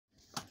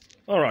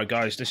Alright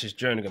guys, this is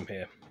jerninhgam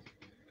here.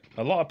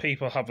 A lot of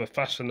people have a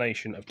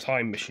fascination of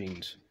time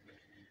machines.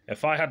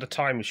 If I had a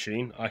time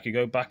machine, I could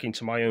go back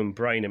into my own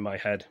brain in my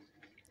head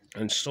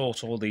and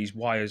sort all these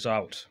wires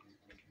out.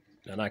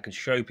 And I can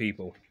show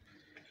people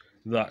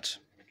that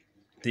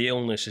the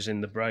illness is in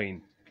the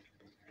brain.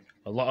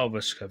 A lot of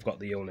us have got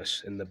the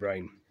illness in the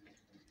brain.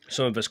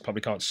 Some of us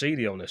probably can't see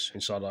the illness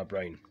inside our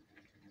brain.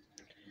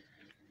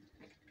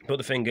 But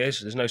the thing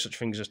is, there's no such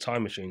thing as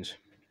time machines.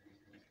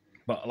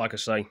 But like I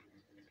say,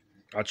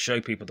 I'd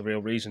show people the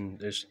real reason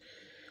is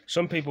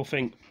some people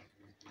think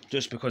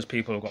just because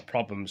people have got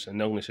problems and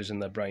illnesses in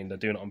their brain, they're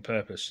doing it on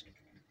purpose.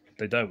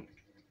 They don't.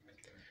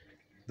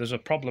 There's a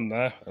problem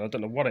there, and I don't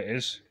know what it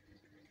is,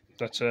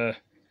 that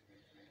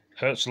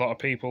hurts a lot of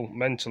people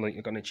mentally.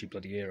 I've got an itchy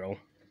bloody ear hole.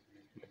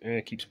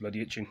 It keeps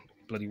bloody itching,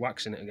 bloody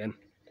waxing it again.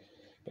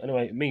 But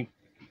anyway, me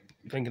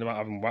thinking about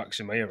having wax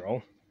in my ear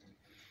hole,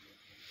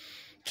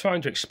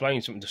 trying to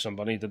explain something to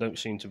somebody, they don't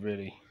seem to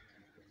really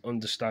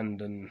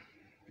understand and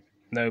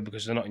know,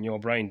 because they're not in your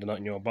brain, they're not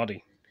in your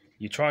body.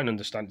 You try and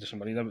understand to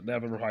somebody, they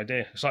have a rough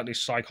idea. It's like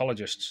these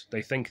psychologists.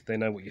 They think they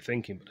know what you're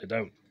thinking, but they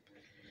don't.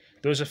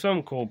 There was a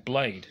film called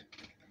Blade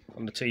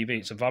on the TV.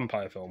 It's a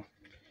vampire film.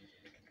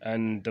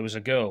 And there was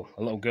a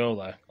little girl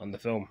there on the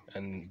film,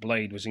 and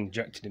Blade was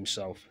injecting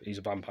himself. He's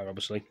a vampire,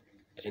 obviously.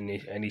 In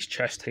his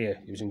chest here.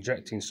 He was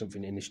injecting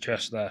something in his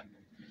chest there.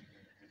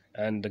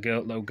 And the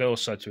little girl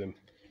said to him,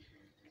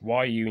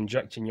 "Why are you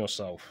injecting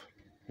yourself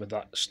with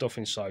that stuff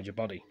inside your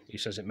body?" He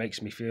says, "It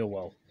makes me feel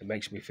well. It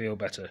makes me feel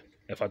better.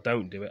 If I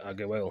don't do it, I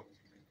go ill.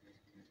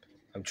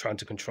 I'm trying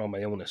to control my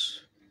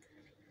illness."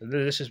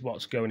 This is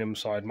what's going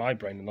inside my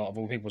brain and a lot of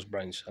other people's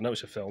brains. I know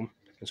it's a film,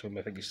 and some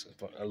people think it's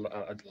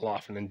a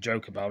laughing and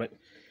joke about it.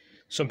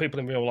 Some people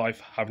in real life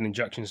have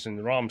injections in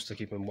their arms to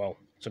keep them well.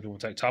 Some people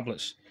take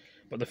tablets.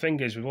 But the thing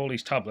is, with all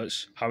these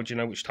tablets, how do you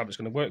know which tablet's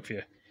going to work for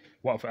you?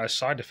 What if it has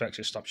side effects?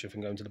 It stops you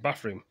from going to the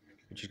bathroom,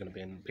 which is going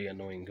to be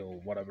annoying, or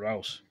whatever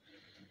else.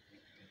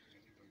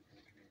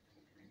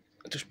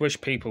 I just wish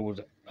people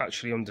would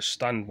actually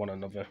understand one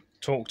another,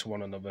 talk to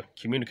one another,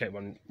 communicate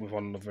with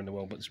one another in the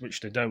world, but which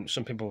they don't.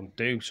 Some people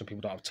do, some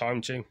people don't have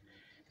time to.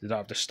 They don't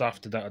have the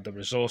staff, they don't have the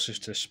resources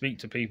to speak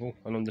to people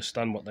and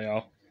understand what they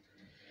are.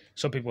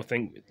 Some people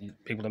think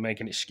people are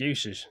making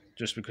excuses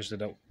just because they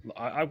don't.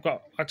 I'll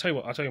tell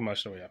you my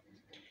story out.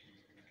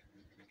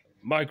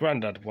 My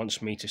granddad wants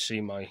me to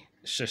see my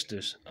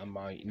sisters and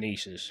my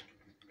nieces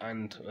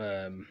and,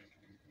 her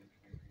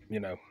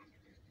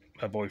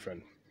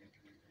boyfriend.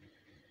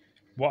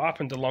 What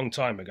happened a long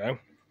time ago,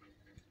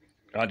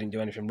 I didn't do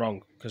anything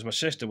wrong, because my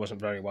sister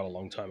wasn't very well a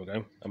long time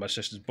ago, and my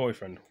sister's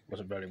boyfriend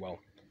wasn't very well.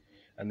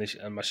 And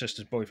my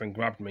sister's boyfriend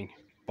grabbed me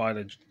by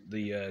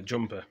the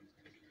jumper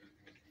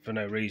for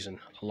no reason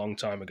a long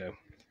time ago,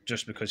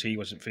 just because he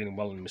wasn't feeling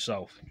well in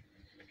himself.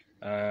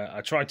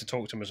 I tried to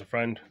talk to him as a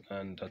friend,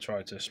 and I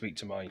tried to speak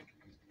to my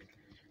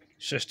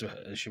sister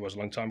as she was a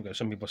long time ago.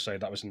 Some people say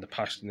that was in the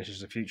past and this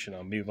is the future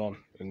now, move on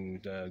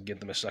and give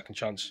them a second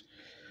chance.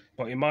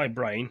 But in my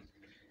brain,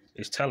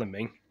 it's telling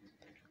me,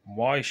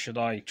 why should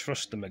I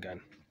trust them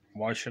again?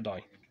 Why should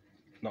I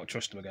not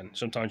trust them again?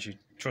 Sometimes you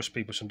trust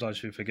people,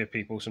 sometimes you forgive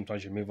people,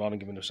 sometimes you move on and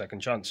give them a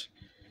second chance.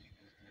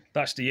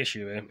 That's the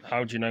issue here.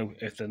 How do you know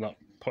if they're not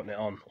putting it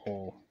on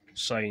or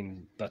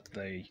saying that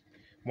they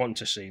want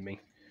to see me,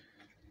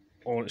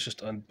 or it's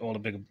just all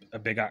a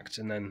big act,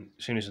 and then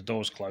as soon as the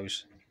doors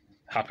close,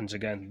 it happens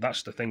again?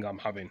 That's the thing I'm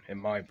having in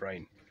my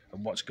brain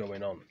and what's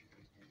going on.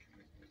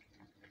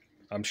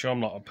 I'm sure I'm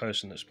not a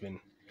person that's been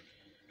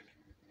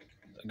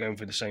going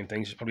through the same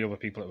things. There's probably other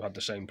people that have had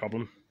the same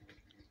problem.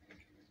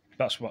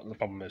 That's what the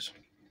problem is.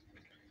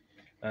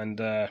 And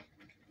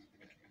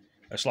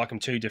it's like I'm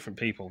two different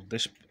people.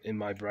 This in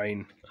my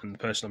brain and the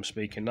person I'm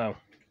speaking now.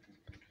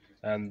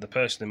 And the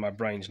person in my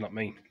brain is not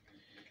me.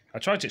 I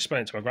tried to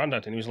explain it to my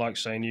granddad, and he was like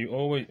saying,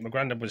 my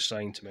granddad was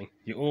saying to me,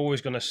 "You're always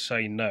going to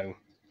say no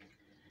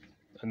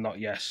and not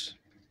yes."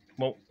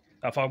 Well,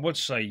 if I would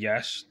say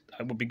yes,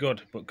 it would be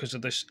good. But because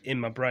of this in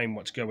my brain,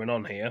 what's going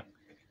on here,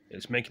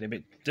 it's making it a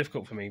bit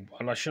difficult for me,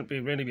 and I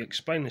shouldn't really be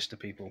explaining this to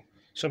people.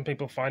 Some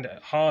people find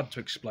it hard to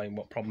explain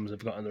what problems they've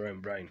got in their own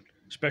brain,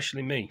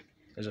 especially me,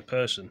 as a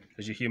person,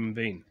 as a human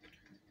being.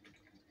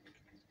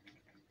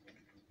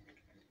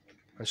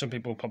 And some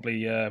people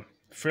probably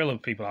thrill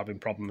of people having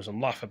problems and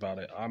laugh about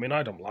it. I mean,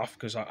 I don't laugh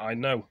because I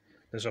know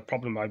there's a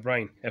problem in my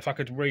brain. If I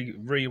could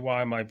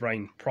rewire my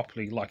brain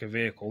properly like a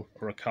vehicle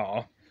or a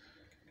car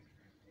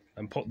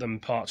and put them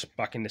parts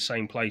back in the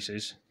same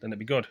places, then it'd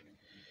be good.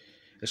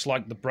 It's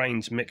like the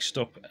brain's mixed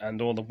up and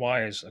all the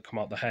wires that come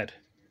out the head.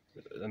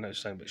 I know it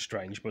sounds a bit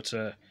strange, but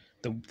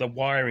the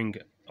wiring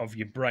of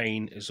your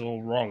brain is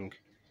all wrong.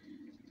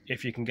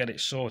 If you can get it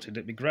sorted,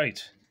 it'd be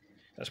great.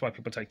 That's why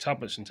people take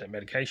tablets and take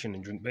medication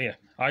and drink beer.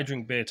 I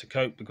drink beer to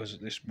cope because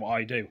this is what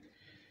I do,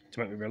 to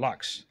make me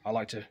relax. I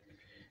like to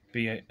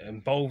be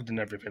involved in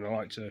everything. I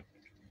like to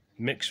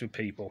mix with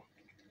people.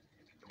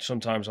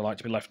 Sometimes I like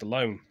to be left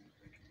alone.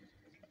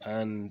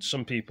 And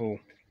some people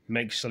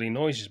make silly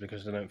noises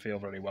because they don't feel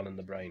very well in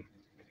the brain.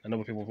 And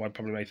other people might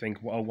probably may think,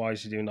 well, why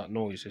is he doing that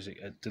noise? Is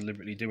it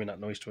deliberately doing that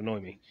noise to annoy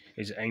me?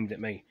 Is it aimed at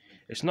me?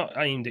 It's not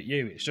aimed at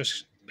you. It's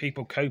just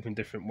people cope in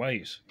different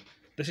ways.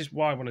 This is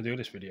why I want to do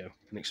this video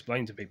and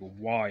explain to people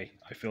why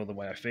I feel the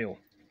way I feel.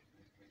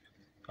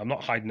 I'm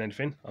not hiding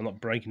anything. I'm not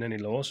breaking any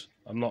laws.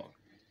 I'm not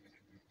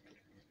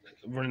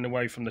running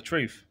away from the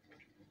truth.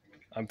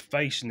 I'm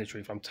facing the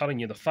truth. I'm telling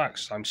you the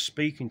facts. I'm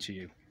speaking to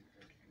you.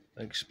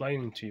 I'm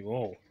explaining to you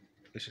all.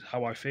 This is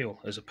how I feel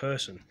as a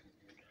person.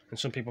 And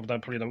some people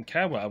probably don't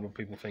care what other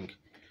people think.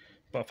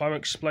 But if I'm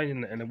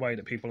explaining it in a way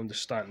that people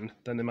understand,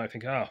 then they might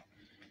think,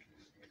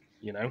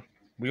 you know,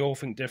 we all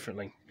think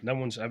differently. No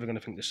one's ever going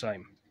to think the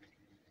same.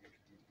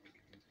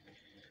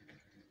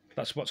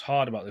 That's what's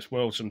hard about this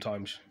world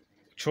sometimes.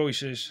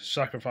 Choices,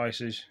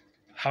 sacrifices,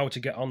 how to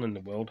get on in the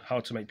world, how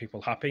to make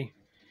people happy.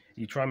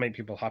 You try and make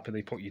people happy,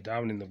 they put you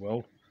down in the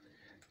world.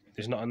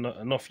 There's not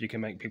enough you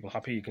can make people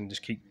happy. You can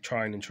just keep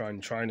trying and trying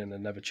and trying and they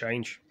never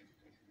change.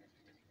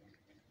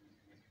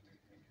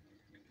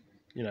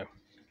 You know,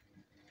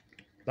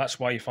 that's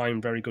why you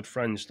find very good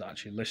friends that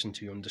actually listen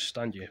to you,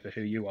 understand you for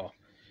who you are.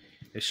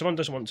 If someone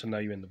doesn't want to know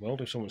you in the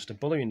world, if someone wants to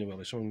bully you in the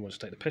world, if someone wants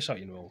to take the piss out of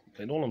you in the world,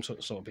 they're all them sort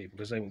of people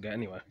because they won't get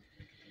anywhere.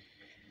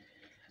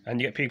 And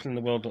you get people in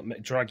the world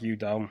that drag you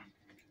down,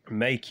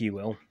 make you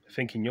ill,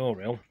 thinking you're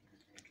ill,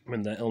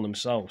 when they're ill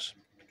themselves.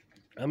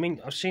 I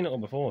mean, I've seen it all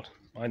before.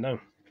 I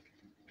know.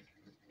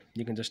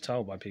 You can just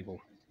tell by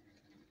people.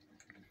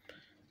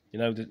 You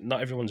know,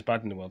 not everyone's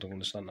bad in the world, I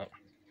understand that.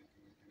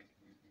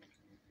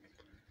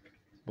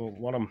 But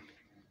what I'm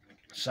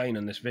saying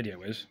in this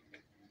video is,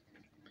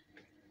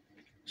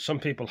 some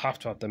people have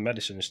to have their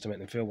medicines to make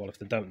them feel well. If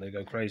they don't, they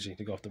go crazy,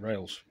 they go off the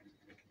rails.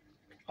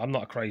 I'm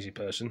not a crazy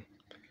person,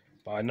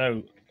 but I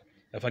know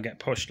if I get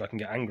pushed, I can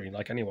get angry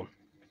like anyone.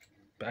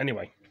 But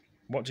anyway,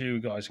 what do you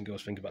guys and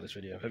girls think about this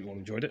video? I hope you all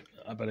enjoyed it.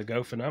 I better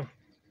go for now.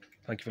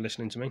 Thank you for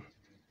listening to me,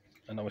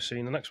 and I will see you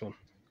in the next one.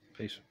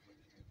 Peace.